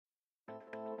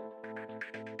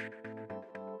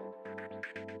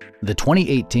the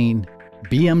 2018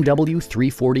 BMW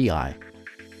 340i.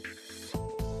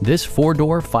 This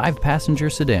four-door, five-passenger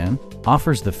sedan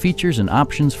offers the features and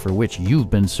options for which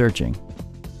you've been searching.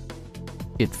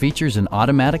 It features an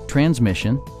automatic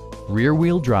transmission,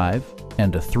 rear-wheel drive,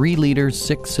 and a 3-liter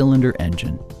six-cylinder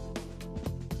engine.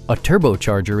 A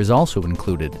turbocharger is also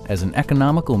included as an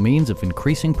economical means of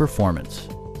increasing performance.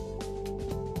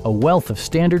 A wealth of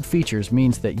standard features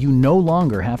means that you no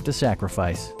longer have to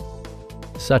sacrifice,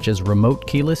 such as remote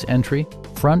keyless entry,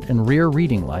 front and rear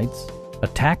reading lights, a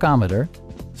tachometer,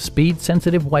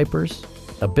 speed-sensitive wipers,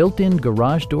 a built-in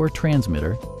garage door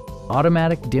transmitter,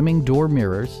 automatic dimming door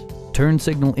mirrors, turn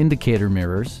signal indicator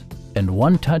mirrors, and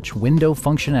one-touch window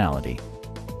functionality.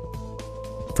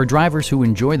 For drivers who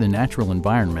enjoy the natural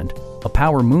environment, a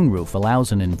power moonroof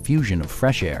allows an infusion of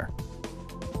fresh air.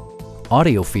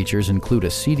 Audio features include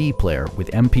a CD player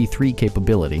with MP3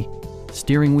 capability,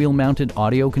 steering wheel mounted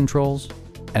audio controls,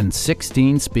 and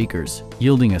 16 speakers,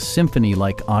 yielding a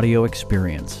symphony-like audio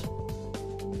experience.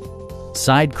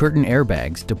 Side curtain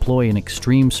airbags deploy in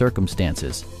extreme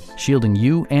circumstances, shielding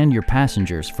you and your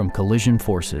passengers from collision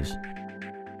forces.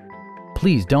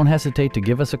 Please don't hesitate to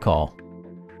give us a call.